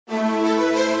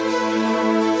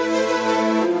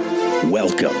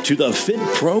Welcome to the Fit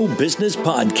Pro Business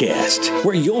Podcast,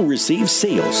 where you'll receive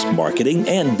sales, marketing,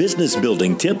 and business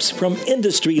building tips from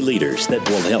industry leaders that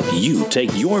will help you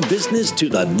take your business to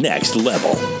the next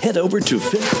level. Head over to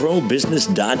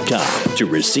fitprobusiness.com to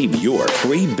receive your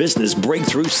free business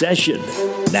breakthrough session.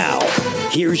 Now,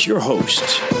 here's your host,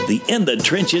 the In the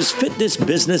Trenches fitness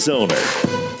business owner,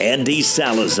 Andy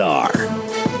Salazar.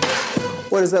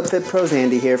 What is up, Fit Pros?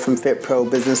 Andy here from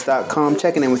fitprobusiness.com,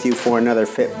 checking in with you for another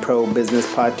Fit Pro Business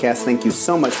Podcast. Thank you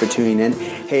so much for tuning in.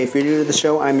 Hey, if you're new to the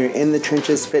show, I'm your In the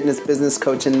Trenches fitness business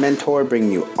coach and mentor,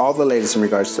 bringing you all the latest in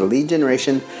regards to lead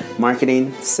generation,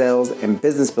 marketing, sales, and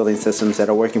business building systems that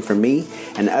are working for me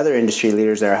and other industry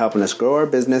leaders that are helping us grow our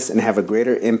business and have a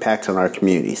greater impact on our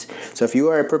communities. So if you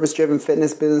are a purpose-driven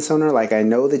fitness business owner like I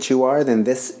know that you are, then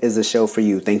this is a show for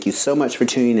you. Thank you so much for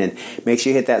tuning in. Make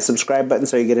sure you hit that subscribe button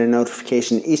so you get a notification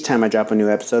each time I drop a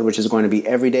new episode, which is going to be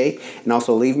every day. And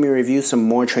also leave me a review so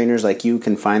more trainers like you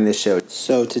can find this show.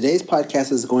 So today's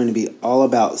podcast is going to be all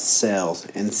about sales,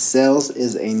 and sales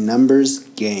is a numbers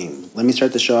game. Let me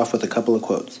start the show off with a couple of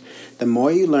quotes. The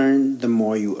more you learn, the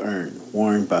more you earn.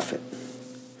 Warren Buffett.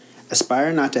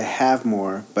 Aspire not to have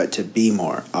more, but to be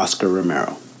more. Oscar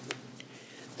Romero.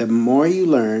 The more you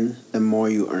learn, the more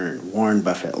you earn. Warren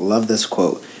Buffett. Love this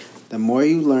quote. The more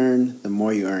you learn, the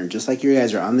more you earn. Just like you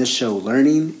guys are on this show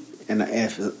learning, and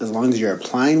as long as you're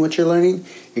applying what you're learning,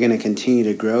 you're going to continue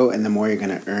to grow, and the more you're going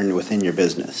to earn within your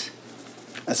business.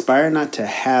 Aspire not to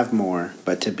have more,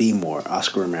 but to be more.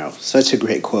 Oscar Romero. Such a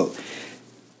great quote.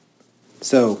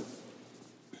 So,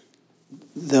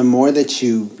 the more that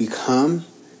you become,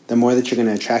 the more that you're going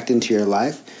to attract into your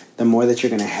life, the more that you're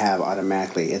going to have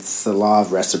automatically. It's the law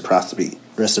of reciprocity.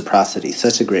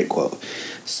 Such a great quote.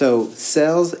 So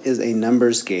sales is a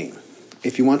numbers game.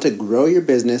 If you want to grow your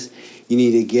business, you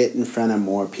need to get in front of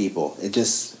more people.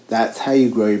 That's how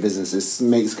you grow your business. This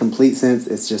makes complete sense.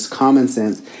 It's just common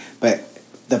sense. But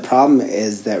the problem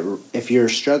is that if you're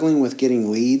struggling with getting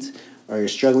leads or you're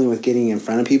struggling with getting in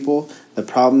front of people, the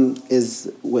problem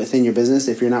is within your business.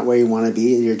 If you're not where you want to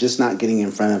be, you're just not getting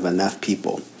in front of enough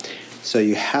people. So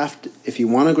you have to, if you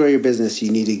want to grow your business,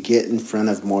 you need to get in front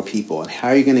of more people. And how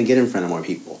are you going to get in front of more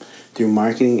people? Through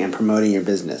marketing and promoting your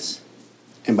business,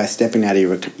 and by stepping out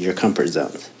of your comfort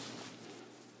zones.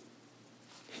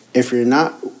 If you're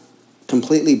not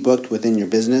completely booked within your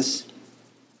business,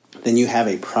 then you have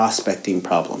a prospecting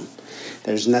problem.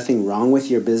 There's nothing wrong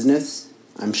with your business.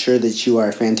 I'm sure that you are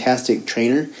a fantastic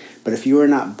trainer, but if you are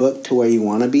not booked to where you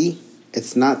want to be,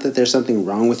 it's not that there's something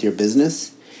wrong with your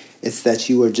business. It's that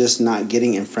you are just not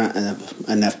getting in front of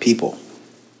enough people.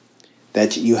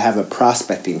 That you have a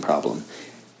prospecting problem.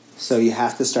 So you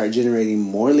have to start generating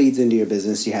more leads into your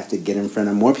business. You have to get in front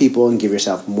of more people and give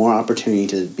yourself more opportunity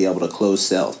to be able to close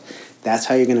sales. That's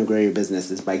how you're going to grow your business,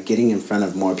 is by getting in front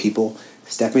of more people,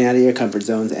 stepping out of your comfort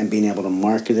zones, and being able to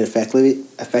market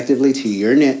effectively to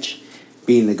your niche,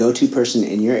 being the go-to person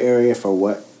in your area for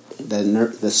what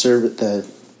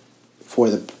for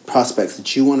the prospects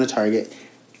that you want to target.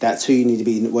 That's who you need to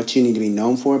be. What you need to be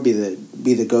known for. Be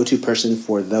the go-to person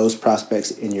for those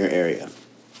prospects in your area.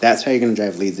 That's how you're going to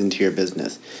drive leads into your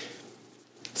business.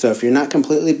 So if you're not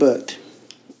completely booked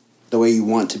the way you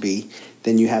want to be,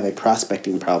 then you have a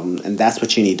prospecting problem, and that's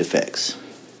what you need to fix.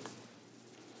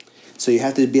 So you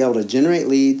have to be able to generate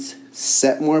leads,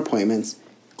 set more appointments,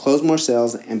 close more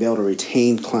sales, and be able to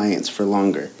retain clients for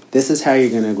longer. This is how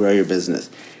you're going to grow your business.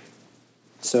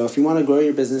 So if you want to grow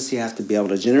your business, you have to be able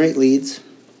to generate leads.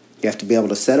 You have to be able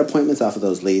to set appointments off of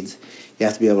those leads. You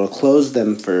have to be able to close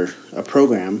them for a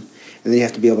program. And then you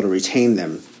have to be able to retain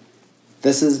them.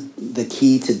 This is the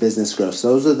key to business growth. So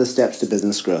those are the steps to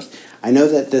business growth. I know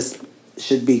that this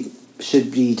should be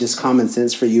just common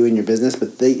sense for you and your business,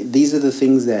 but these are the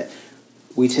things that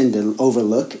we tend to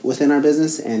overlook within our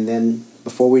business. And then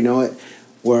before we know it,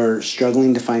 we're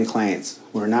struggling to find clients.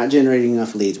 We're not generating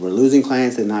enough leads. We're losing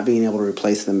clients and not being able to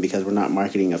replace them because we're not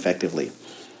marketing effectively.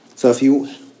 So if you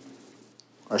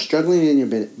are struggling in your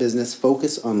business,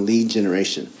 focus on lead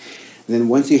generation. And then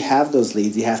once you have those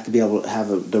leads, you have to be able to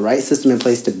have the right system in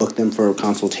place to book them for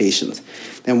consultations.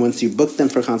 Then once you book them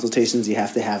for consultations, you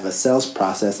have to have a sales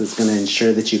process that's going to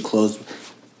ensure that you close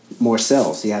more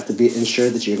sales. You have to ensure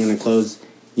that you're going to close,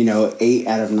 8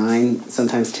 out of 9,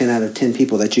 sometimes 10 out of 10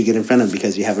 people that you get in front of,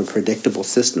 because you have a predictable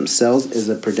system. Sales is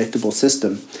a predictable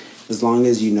system as long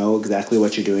as you know exactly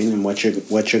what you're doing and what you're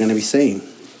going to be saying.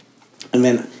 And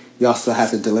then you also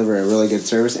have to deliver a really good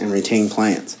service and retain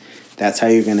clients. That's how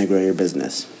you're going to grow your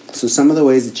business. So some of the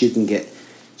ways that you can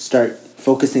start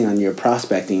focusing on your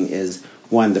prospecting is,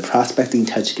 One, the prospecting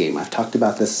touch game. I've talked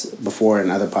about this before in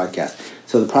other podcasts.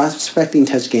 So the prospecting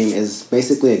touch game is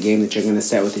basically a game that you're going to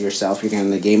set with yourself. You're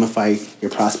going to gamify your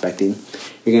prospecting.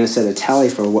 You're going to set a tally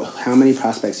for how many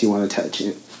prospects you want to touch,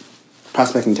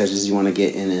 prospecting touches you want to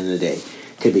get in a day.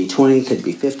 Could be 20, could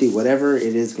be 50, whatever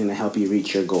it is going to help you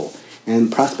reach your goal.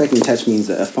 And prospecting touch means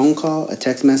a phone call, a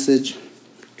text message,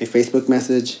 a Facebook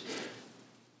message,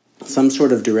 some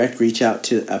sort of direct reach out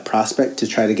to a prospect to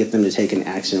try to get them to take an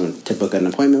action, to book an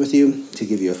appointment with you, to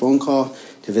give you a phone call,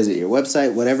 to visit your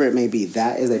website, whatever it may be.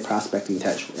 That is a prospecting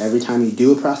touch. Every time you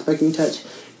do a prospecting touch,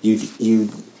 you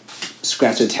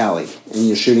scratch a tally, and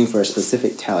you're shooting for a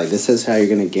specific tally. This is how you're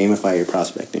going to gamify your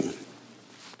prospecting.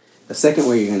 The second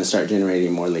way you're going to start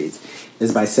generating more leads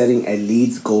is by setting a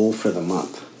leads goal for the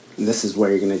month. And this is where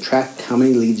you're going to track how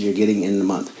many leads you're getting in the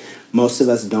month. Most of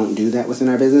us don't do that within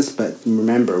our business, but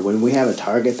remember, when we have a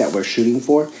target that we're shooting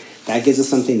for, that gives us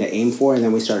something to aim for, and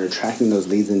then we start attracting those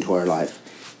leads into our life,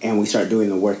 and we start doing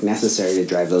the work necessary to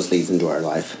drive those leads into our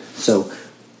life. So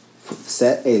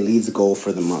set a leads goal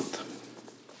for the month.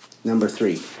 Number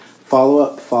 3, follow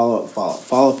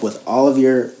up with all of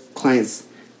your clients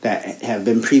that have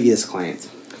been previous clients.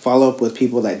 Follow up with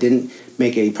people that didn't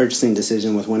make a purchasing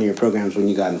decision with one of your programs when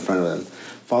you got in front of them.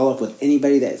 Follow up with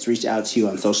anybody that's reached out to you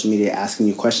on social media asking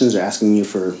you questions or asking you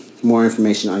for more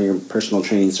information on your personal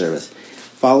training service.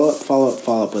 Follow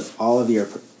up with all of your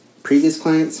previous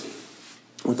clients,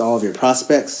 with all of your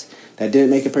prospects that didn't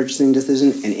make a purchasing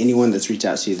decision, and anyone that's reached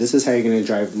out to you. This is how you're going to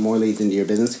drive more leads into your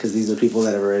business, because these are people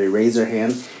that have already raised their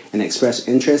hand and expressed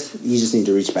interest. You just need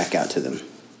to reach back out to them.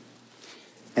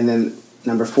 And then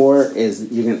number 4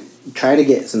 is you're going to try to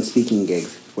get some speaking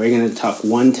gigs where you're going to talk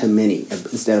one to many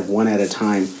instead of one at a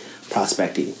time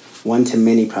prospecting. One to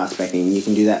many prospecting. You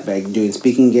can do that by doing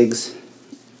speaking gigs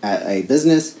at a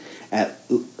business,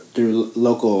 through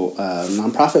local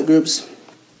nonprofit groups,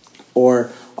 or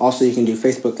also you can do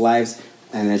Facebook Lives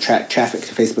and attract traffic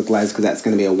to Facebook Lives, because that's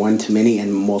going to be a one to many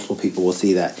and multiple people will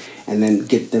see that. And then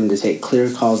get them to take clear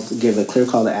calls, give a clear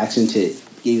call to action to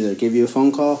either give you a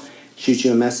phone call, shoot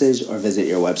you a message, or visit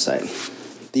your website.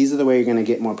 These are the way you're going to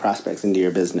get more prospects into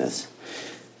your business.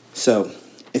 So,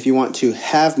 if you want to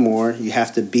have more, you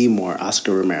have to be more.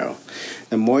 Oscar Romero.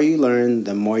 The more you learn,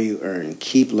 the more you earn.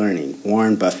 Keep learning.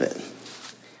 Warren Buffett.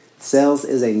 Sales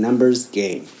is a numbers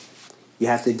game. You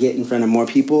have to get in front of more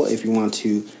people if you want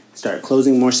to start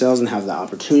closing more sales and have the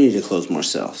opportunity to close more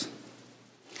sales.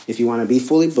 If you want to be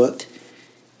fully booked,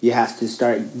 you have to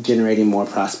start generating more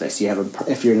prospects.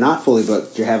 If you're not fully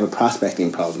booked, you have a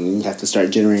prospecting problem, and you have to start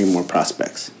generating more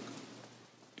prospects.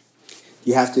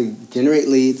 You have to generate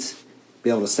leads,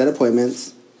 be able to set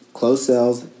appointments, close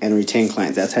sales, and retain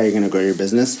clients. That's how you're going to grow your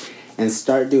business. And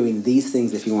start doing these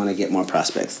things if you want to get more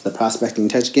prospects. The prospecting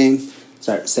touch game,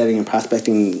 start setting a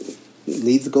prospecting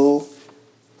leads goal,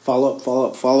 follow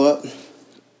up,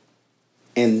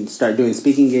 and start doing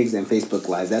speaking gigs and Facebook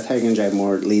Lives. That's how you're going to drive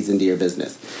more leads into your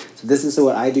business. So this is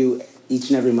what I do each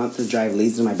and every month to drive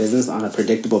leads in my business on a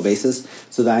predictable basis,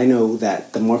 so that I know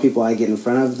that the more people I get in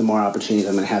front of, the more opportunities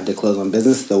I'm going to have to close on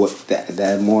business, the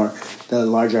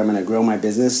larger I'm going to grow my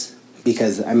business,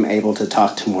 because I'm able to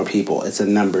talk to more people. It's a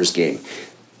numbers game.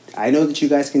 I know that you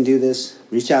guys can do this.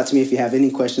 Reach out to me if you have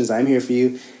any questions. I'm here for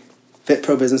you.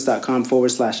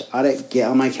 fitprobusiness.com/audit. Get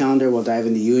on my calendar. We'll dive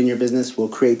into you and your business. We'll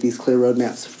create these clear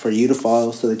roadmaps for you to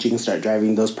follow so that you can start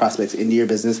driving those prospects into your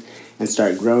business and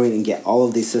start growing and get all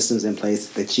of these systems in place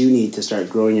that you need to start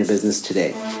growing your business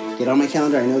today. Get on my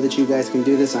calendar. I know that you guys can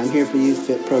do this. I'm here for you.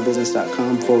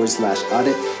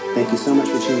 fitprobusiness.com/audit. Thank you so much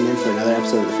for tuning in for another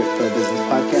episode of the Fit Pro Business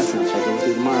Podcast, and I'll check in with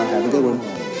you tomorrow. Have a good one.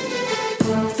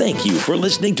 Thank you for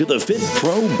listening to the Fit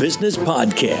Pro Business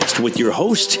Podcast with your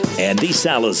host, Andy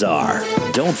Salazar.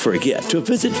 Don't forget to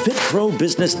visit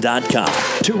fitprobusiness.com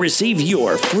to receive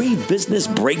your free business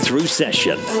breakthrough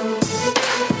session.